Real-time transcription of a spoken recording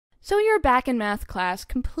So you're back in math class,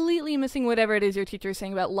 completely missing whatever it is your teacher is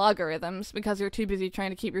saying about logarithms because you're too busy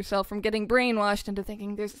trying to keep yourself from getting brainwashed into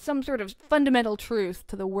thinking there's some sort of fundamental truth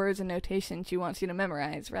to the words and notations she wants you to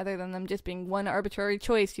memorize, rather than them just being one arbitrary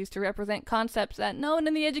choice used to represent concepts that no one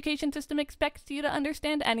in the education system expects you to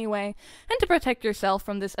understand anyway. And to protect yourself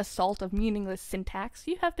from this assault of meaningless syntax,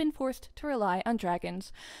 you have been forced to rely on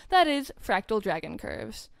dragons. That is, fractal dragon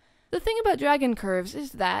curves. The thing about dragon curves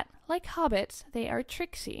is that, like hobbits, they are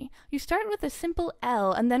tricksy. You start with a simple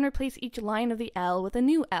L and then replace each line of the L with a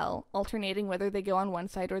new L, alternating whether they go on one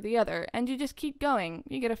side or the other, and you just keep going.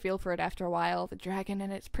 You get a feel for it after a while, the dragon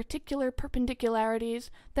and its particular perpendicularities.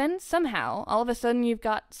 Then, somehow, all of a sudden you've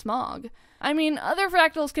got smog. I mean, other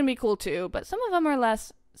fractals can be cool too, but some of them are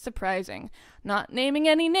less surprising. Not naming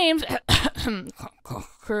any names,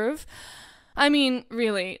 curve. I mean,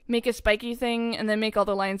 really, make a spiky thing, and then make all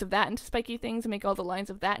the lines of that into spiky things, and make all the lines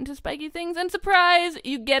of that into spiky things, and surprise!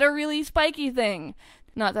 You get a really spiky thing!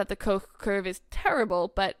 Not that the Koch curve is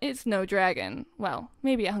terrible, but it's no dragon. Well,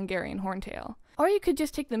 maybe a Hungarian horntail. Or you could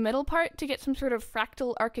just take the middle part to get some sort of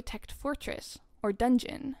fractal architect fortress, or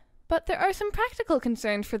dungeon. But there are some practical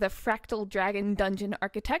concerns for the fractal dragon dungeon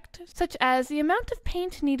architect, such as the amount of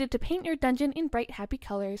paint needed to paint your dungeon in bright, happy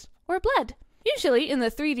colors, or blood. Usually, in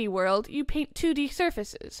the 3D world, you paint 2D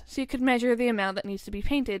surfaces, so you could measure the amount that needs to be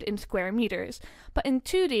painted in square meters. But in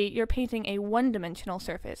 2D, you're painting a one-dimensional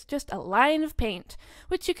surface, just a line of paint,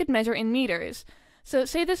 which you could measure in meters. So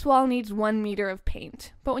say this wall needs 1 meter of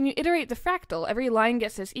paint, but when you iterate the fractal, every line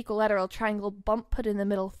gets this equilateral triangle bump put in the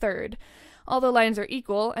middle third. All the lines are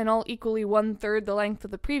equal, and all equally 1/3 the length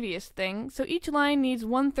of the previous thing, so each line needs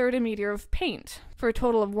 1/3 a meter of paint, for a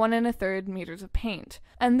total of 1 1/3 meters of paint.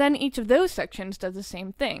 And then each of those sections does the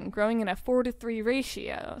same thing, growing in a 4:3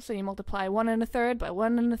 ratio, so you multiply 1 1/3 by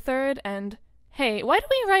 1 1/3, and hey, why do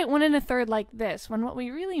we write 1 1/3 like this, when what we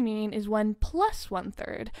really mean is 1 plus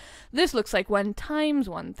 1/3? This looks like 1 times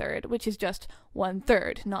 1/3, which is just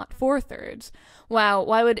 1/3, not 4/3. Wow,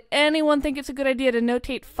 why would anyone think it's a good idea to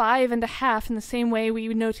notate 5 and a half in the same way we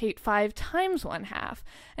notate 5 times 1/2?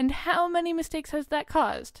 And how many mistakes has that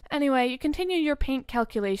caused? Anyway, you continue your paint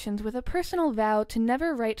calculations with a personal vow to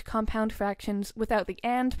never write compound fractions without the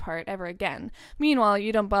and part ever again. Meanwhile,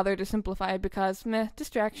 you don't bother to simplify because, meh,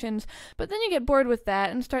 distractions. But then you get bored with that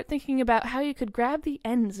and start thinking about how you could grab the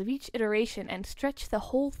ends of each iteration and stretch the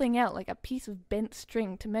whole thing out like a piece of bent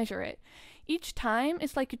string to measure it. Each time,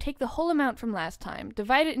 it's like you take the whole amount from last time,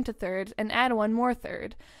 divide it into thirds, and add 1 more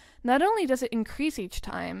third. Not only does it increase each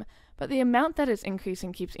time, but the amount that is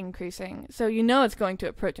increasing keeps increasing, so you know it's going to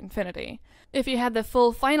approach infinity. If you had the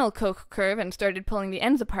full final Koch curve and started pulling the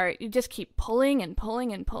ends apart, you'd just keep pulling and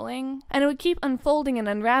pulling and pulling, and it would keep unfolding and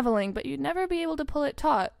unraveling, but you'd never be able to pull it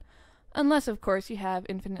taut. Unless, of course, you have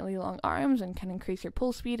infinitely long arms and can increase your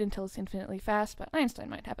pull speed until it's infinitely fast, but Einstein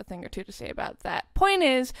might have a thing or two to say about that. Point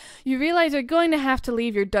is, you realize you're going to have to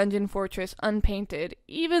leave your dungeon fortress unpainted,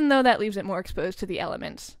 even though that leaves it more exposed to the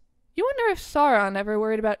elements. You wonder if Sauron ever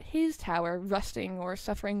worried about his tower rusting or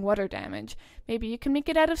suffering water damage. Maybe you can make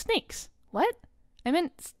it out of snakes. What? I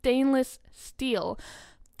meant stainless steel.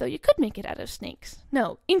 Though you could make it out of snakes.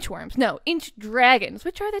 No, inchworms. No, inch dragons,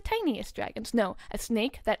 which are the tiniest dragons. No, a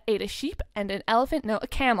snake that ate a sheep, and an elephant. No, a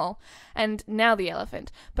camel. And now the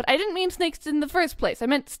elephant. But I didn't mean snakes in the first place. I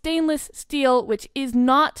meant stainless steel, which is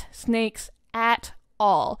not snakes at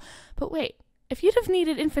all. But wait, if you'd have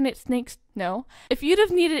needed infinite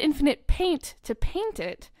paint to paint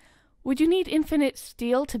it, would you need infinite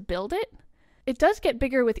steel to build it? It does get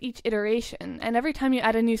bigger with each iteration, and every time you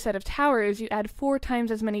add a new set of towers, you add 4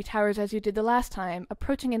 times as many towers as you did the last time,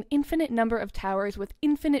 approaching an infinite number of towers with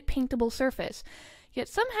infinite paintable surface. Yet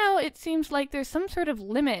somehow it seems like there's some sort of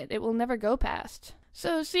limit it will never go past.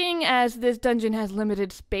 So seeing as this dungeon has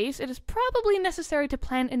limited space, it is probably necessary to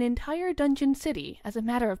plan an entire dungeon city as a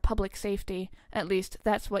matter of public safety. At least,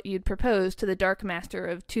 that's what you'd propose to the Dark Master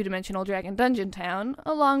of Two-Dimensional Dragon Dungeon Town,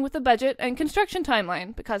 along with the budget and construction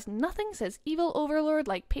timeline, because nothing says evil overlord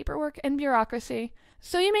like paperwork and bureaucracy.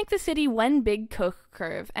 So you make the city one big Koch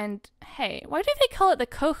curve, and hey, why do they call it the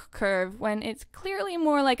Koch curve when it's clearly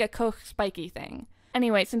more like a Koch spiky thing?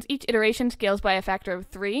 Anyway, since each iteration scales by a factor of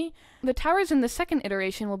 3, the towers in the second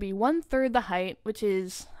iteration will be 1/3 the height, which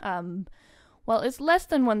is, well, it's less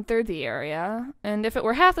than 1/3 the area, and if it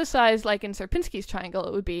were half the size, like in Sierpinski's triangle,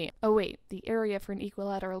 it would be, oh wait, the area for an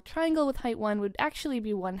equilateral triangle with height 1 would actually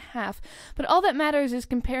be 1/2, but all that matters is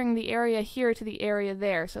comparing the area here to the area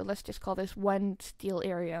there, so let's just call this 1 steel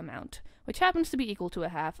area amount, which happens to be equal to a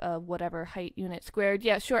half of whatever height unit squared.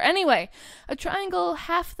 Yeah, sure. Anyway, a triangle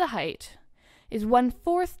half the height is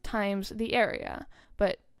 1/4 times the area,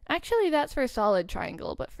 but Actually, that's for a solid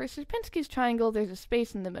triangle, but for Sierpinski's triangle, there's a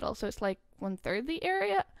space in the middle, so it's like 1/3 the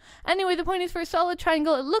area. Anyway, the point is, for a solid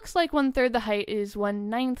triangle, it looks like 1/3 the height is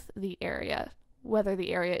 1/9 the area. Whether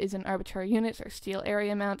the area is in arbitrary units or steel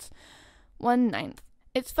area amounts, 1/9.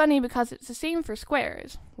 It's funny because it's the same for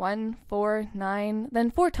squares. 1, 4, 9,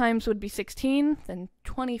 then 4 times would be 16, then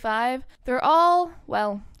 25. They're all,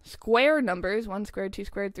 well, square numbers, 1 squared, 2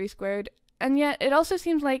 squared, 3 squared, and yet it also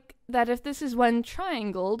seems like that if this is 1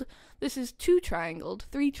 triangled, this is 2 triangled,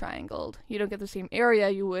 3 triangled. You don't get the same area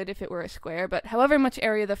you would if it were a square, but however much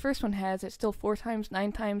area the first one has, it's still 4 times,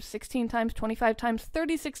 9 times, 16 times, 25 times,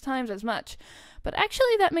 36 times as much. But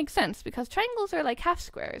actually that makes sense, because triangles are like half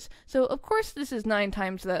squares, so of course this is 9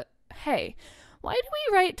 times the... Hey, why do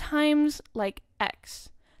we write times like x?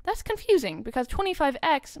 That's confusing, because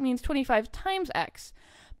 25x means 25 times x,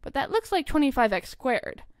 but that looks like 25x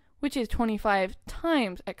squared, which is 25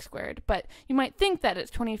 times x squared, but you might think that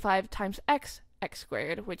it's 25 times x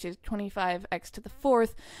squared, which is 25x to the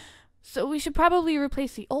 4th, so we should probably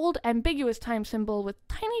replace the old ambiguous time symbol with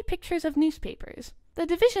tiny pictures of newspapers. The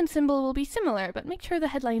division symbol will be similar, but make sure the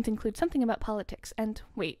headlines include something about politics, and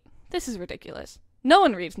wait, this is ridiculous. No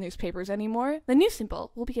one reads newspapers anymore. The new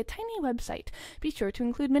symbol will be a tiny website. Be sure to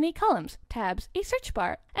include many columns, tabs, a search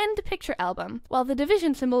bar, and a picture album, while the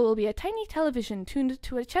division symbol will be a tiny television tuned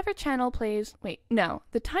to whichever channel plays... Wait, no.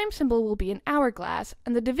 The time symbol will be an hourglass,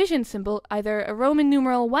 and the division symbol either a Roman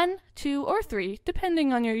numeral 1, 2, or 3,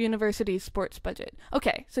 depending on your university's sports budget.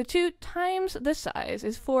 Okay, so 2 times the size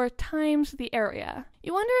is 4 times the area.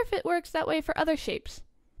 You wonder if it works that way for other shapes.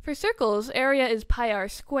 For circles, area is pi r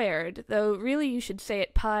squared, though really you should say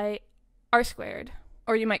it pi r squared.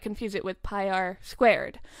 Or you might confuse it with pi r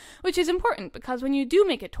squared, which is important because when you do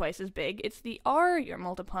make it twice as big, it's the r you're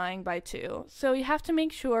multiplying by 2. So you have to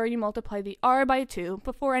make sure you multiply the r by 2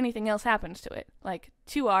 before anything else happens to it, like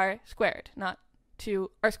 2r squared, not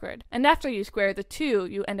 2r squared. And after you square the 2,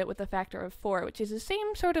 you end up with a factor of 4, which is the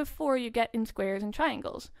same sort of 4 you get in squares and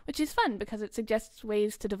triangles, which is fun because it suggests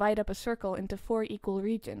ways to divide up a circle into 4 equal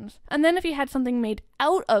regions. And then if you had something made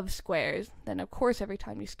out of squares, then of course every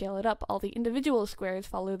time you scale it up, all the individual squares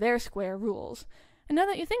follow their square rules. And now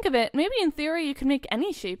that you think of it, maybe in theory you could make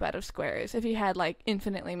any shape out of squares if you had like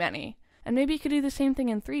infinitely many. And maybe you could do the same thing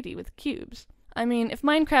in 3D with cubes. I mean, if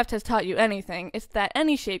Minecraft has taught you anything, it's that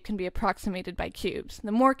any shape can be approximated by cubes. The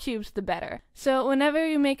more cubes, the better. So whenever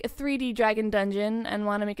you make a 3D dragon dungeon and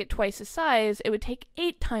want to make it twice the size, it would take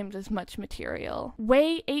 8 times as much material,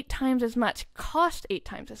 weigh 8 times as much, cost 8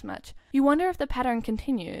 times as much. You wonder if the pattern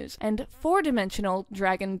continues, and 4-dimensional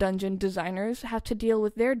dragon dungeon designers have to deal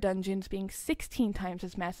with their dungeons being 16 times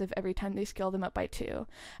as massive every time they scale them up by 2.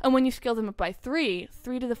 And when you scale them up by 3,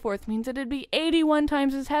 3 to the 4th means it'd be 81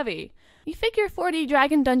 times as heavy. You figure 4D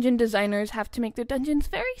dragon dungeon designers have to make their dungeons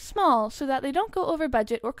very small so that they don't go over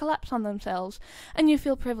budget or collapse on themselves, and you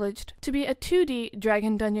feel privileged to be a 2D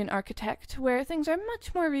dragon dungeon architect where things are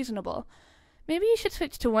much more reasonable. Maybe you should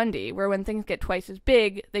switch to 1D, where when things get twice as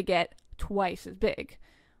big, they get twice as big.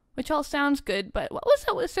 Which all sounds good, but what was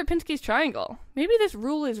that with Sierpinski's triangle? Maybe this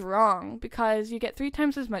rule is wrong, because you get 3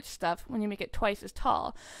 times as much stuff when you make it twice as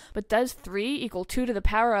tall. But does 3 equal 2 to the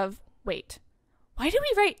power of... Wait. Why do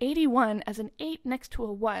we write 81 as an 8 next to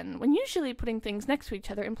a 1, when usually putting things next to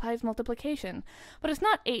each other implies multiplication? But it's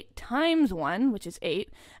not 8 times 1, which is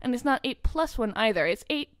 8, and it's not 8 plus 1 either. It's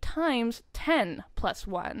 8 times 10 plus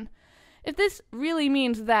 1. If this really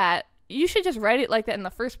means that, you should just write it like that in the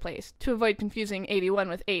first place, to avoid confusing 81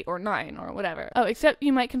 with 8 or 9 or whatever. Oh, except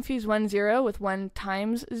you might confuse 1 0 with 1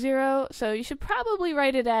 times 0, so you should probably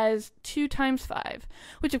write it as 2 times 5,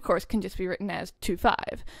 which of course can just be written as 2 5.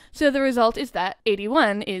 So the result is that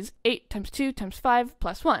 81 is 8 times 2 times 5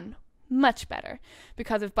 plus 1. Much better,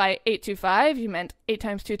 because if by 825 you meant 8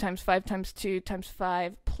 times 2 times 5 times 2 times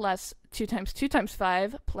 5 plus 2 times 2 times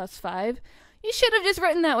 5 plus 5, you should have just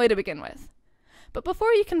written that way to begin with. But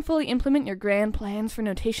before you can fully implement your grand plans for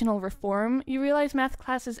notational reform, you realize math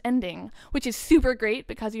class is ending, which is super great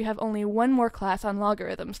because you have only one more class on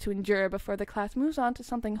logarithms to endure before the class moves on to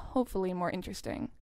something hopefully more interesting.